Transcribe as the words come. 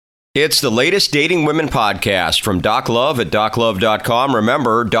It's the latest Dating Women podcast from Doc Love at doclove.com.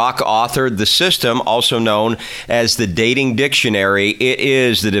 Remember, Doc authored The System, also known as the Dating Dictionary. It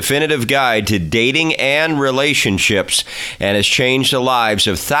is the definitive guide to dating and relationships and has changed the lives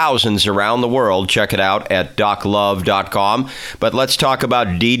of thousands around the world. Check it out at doclove.com. But let's talk about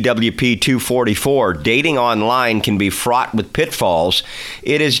DWP 244. Dating online can be fraught with pitfalls.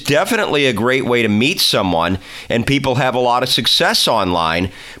 It is definitely a great way to meet someone, and people have a lot of success online,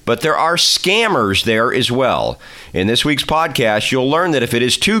 but there are scammers there as well. In this week's podcast, you'll learn that if it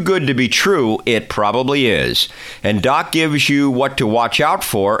is too good to be true, it probably is. And Doc gives you what to watch out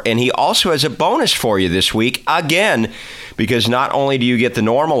for, and he also has a bonus for you this week, again, because not only do you get the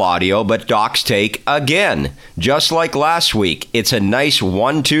normal audio, but Doc's take again. Just like last week, it's a nice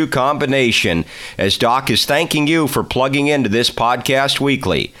 1-2 combination, as Doc is thanking you for plugging into this podcast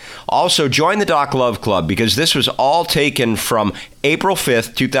weekly. Also, join the Doc Love Club, because this was all taken from April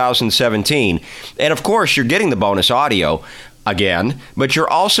 5th, 2017. And of course, you're getting the bonus audio again, but you're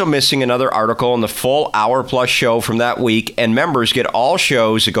also missing another article in the full hour-plus show from that week, and members get all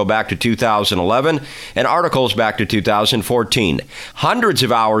shows that go back to 2011 and articles back to 2014. Hundreds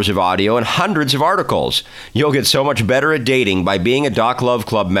of hours of audio and hundreds of articles. You'll get so much better at dating by being a Doc Love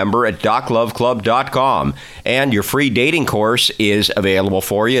Club member at docloveclub.com, and your free dating course is available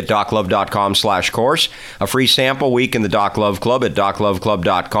for you at doclove.com/course, a free sample week in the Doc Love Club at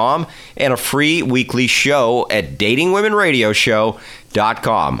docloveclub.com, and a free weekly show at datingwomenradioshow.com.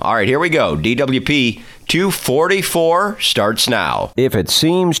 All right, here we go. DWP 244 starts now. If it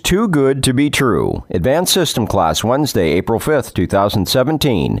seems too good to be true. Advanced System Class, Wednesday, April 5th,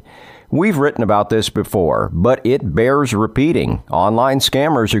 2017. We've written about this before, but it bears repeating. Online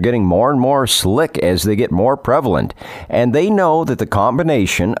scammers are getting more and more slick as they get more prevalent, and they know that the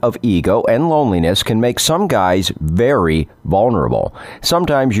combination of ego and loneliness can make some guys very vulnerable.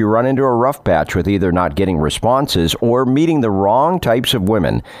 Sometimes you run into a rough patch with either not getting responses or meeting the wrong types of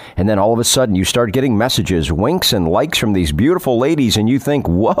women, and then all of a sudden you start getting messages, winks, and likes from these beautiful ladies, and you think,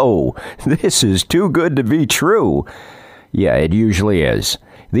 whoa, this is too good to be true. Yeah, it usually is.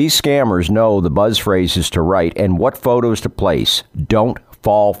 These scammers know the buzz phrases to write and what photos to place. Don't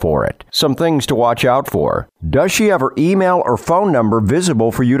fall for it. Some things to watch out for. Does she have her email or phone number visible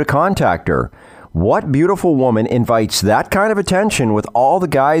for you to contact her? What beautiful woman invites that kind of attention with all the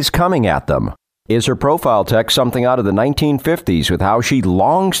guys coming at them? Is her profile text something out of the 1950s with how she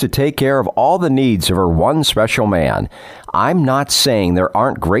longs to take care of all the needs of her one special man? I'm not saying there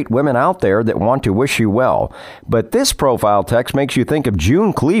aren't great women out there that want to wish you well, but this profile text makes you think of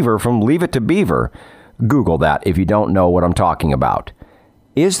June Cleaver from Leave It to Beaver. Google that if you don't know what I'm talking about.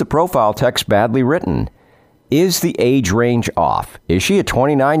 Is the profile text badly written? Is the age range off? Is she a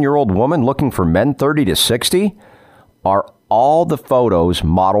 29-year-old woman looking for men 30 to 60? Are all the photos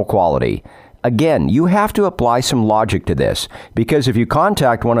model quality? Again, you have to apply some logic to this, because if you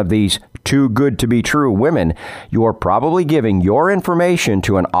contact one of these too good to be true women, you're probably giving your information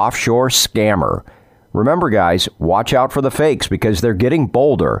to an offshore scammer. Remember, guys, watch out for the fakes because they're getting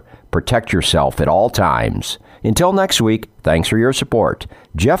bolder. Protect yourself at all times. Until next week, thanks for your support.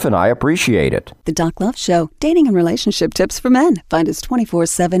 Jeff and I appreciate it. The Doc Love Show, dating and relationship tips for men. Find us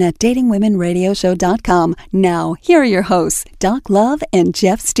 24/7 at datingwomenradioshow.com. Now, here are your hosts, Doc Love and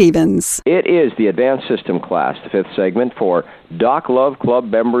Jeff Stevens. It is the Advanced System Class, the fifth segment for Doc Love Club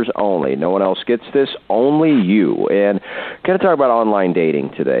members only. No one else gets this, only you. And going to talk about online dating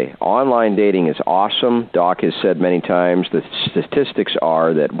today. Online dating is awesome. Doc has said many times the statistics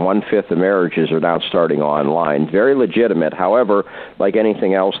are that 1/5 of marriages are now starting online. Very legitimate. However, like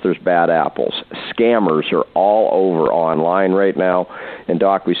anything else, there's bad apples. Scammers are all over online right now. And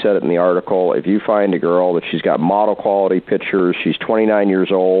Doc, we said it in the article, if you find a girl that she's got model quality pictures, she's 29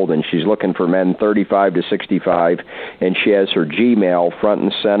 years old, and she's looking for men 35 to 65, and she has her Gmail front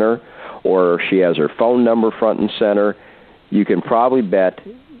and center, or she has her phone number front and center, you can probably bet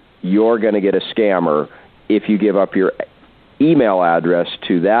you're going to get a scammer if you give up your email address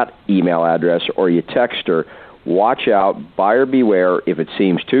to that email address or you text her. Watch out, buyer beware. If it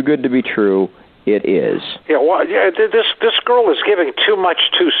seems too good to be true, it is. Yeah, well, this girl is giving too much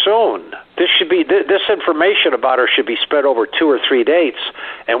too soon. This information about her should be spread over 2 or 3 dates.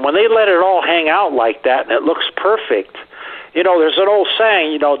 And when they let it all hang out like that and it looks perfect, there's an old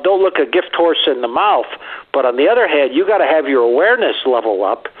saying, don't look a gift horse in the mouth. But on the other hand, you got to have your awareness level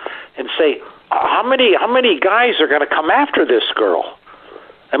up and say, how many guys are going to come after this girl?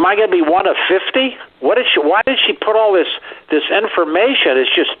 Am I going to be one of 50? Why did she put all this information?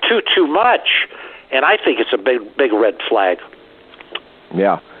 It's just too much, and I think it's a big red flag.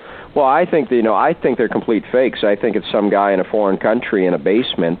 Yeah. Well, I think they're complete fakes. I think it's some guy in a foreign country in a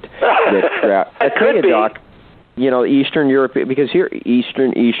basement that it could be. Doc, Eastern Europe, because here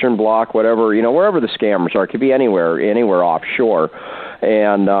Eastern Bloc, whatever, wherever the scammers are, it could be anywhere offshore.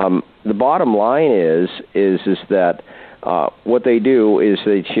 And the bottom line is that what they do is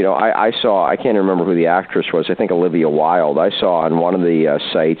I saw, I can't remember who the actress was, I think Olivia Wilde. I saw on one of the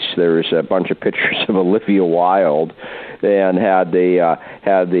sites there's a bunch of pictures of Olivia Wilde and had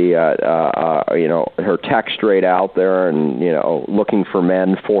her text right out there and looking for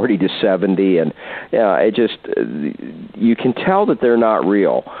men 40 to 70, and it just you can tell that they're not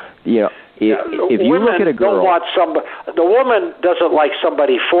real. If you look at a girl, the woman doesn't like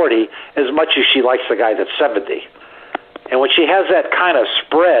somebody 40 as much as she likes the guy that's 70. And when she has that kind of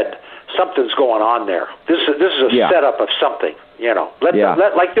spread, something's going on there. This is a setup of something.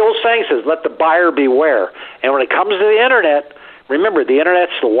 Like the old saying says, let the buyer beware. And when it comes to the internet, remember, the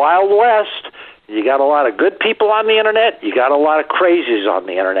internet's the Wild West. You got a lot of good people on the internet. You got a lot of crazies on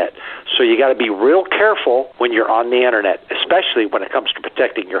the internet. So you got to be real careful when you're on the internet, especially when it comes to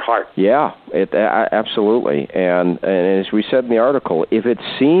protecting your heart. Yeah, absolutely. And as we said in the article, if it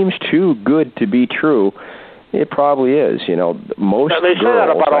seems too good to be true, it probably is. Most they say that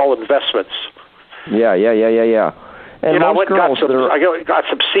about all investments. Yeah. And I got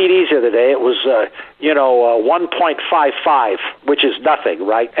some CDs the other day. It was 1.55, which is nothing,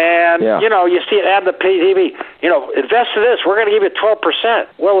 right? And you see it ad the TV. Invest in this. We're going to give you 12%.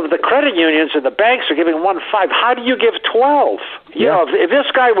 Well, if the credit unions and the banks are giving 1.5, how do you give 12? If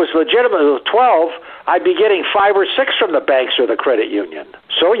this guy was legitimate with 12, I'd be getting 5 or 6 from the banks or the credit union.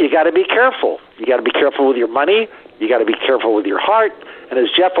 So you got to be careful. You got to be careful with your money. You got to be careful with your heart. And as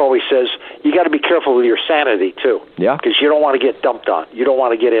Jeff always says, you got to be careful with your sanity, too. Yeah. Because you don't want to get dumped on. You don't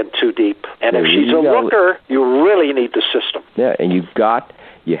want to get in too deep. And if she's a looker, you really need the system. Yeah, and you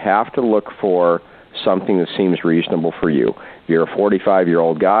have to look for something that seems reasonable for you. If you're a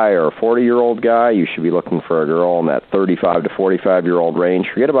 45-year-old guy or a 40-year-old guy, you should be looking for a girl in that 35 to 45-year-old range.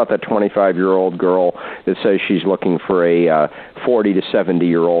 Forget about that 25-year-old girl that says she's looking for a 40 to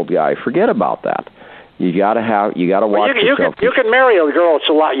 70-year-old guy. Forget about that. You got to watch yourself. You can marry a girl that's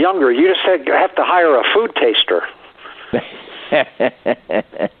a lot younger. You just have to hire a food taster.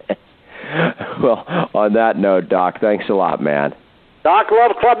 Well, on that note, Doc, thanks a lot, man. Doc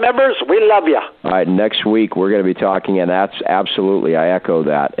Love Club members, we love you. All right, next week we're going to be talking, and that's absolutely, I echo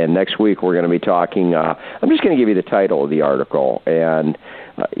that. And next week we're going to be talking, I'm just going to give you the title of the article, and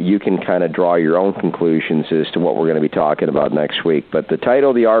you can kind of draw your own conclusions as to what we're going to be talking about next week. But the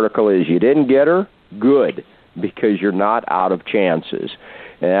title of the article is You Didn't Get Her? Good, because you're not out of chances.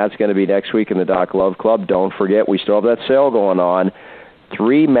 And that's going to be next week in the Doc Love Club. Don't forget, we still have that sale going on.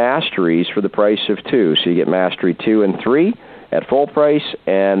 3 Masteries for the price of 2. So you get Mastery 2 and 3 at full price,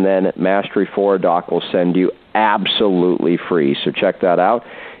 and then Mastery 4, Doc will send you absolutely free. So check that out.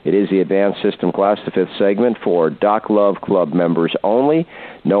 It is the Advanced System Class, the 5th segment, for Doc Love Club members only.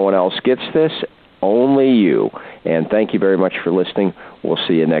 No one else gets this, only you. And thank you very much for listening. We'll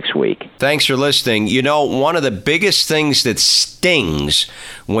see you next week. Thanks for listening. One of the biggest things that stings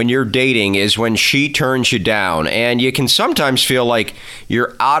when you're dating is when she turns you down. And you can sometimes feel like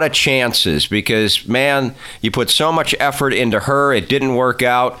you're out of chances because, man, you put so much effort into her, it didn't work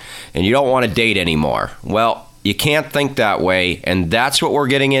out, and you don't want to date anymore. Well, you can't think that way, and that's what we're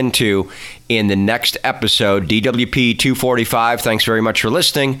getting into in the next episode, DWP 245. Thanks very much for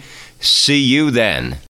listening. See you then.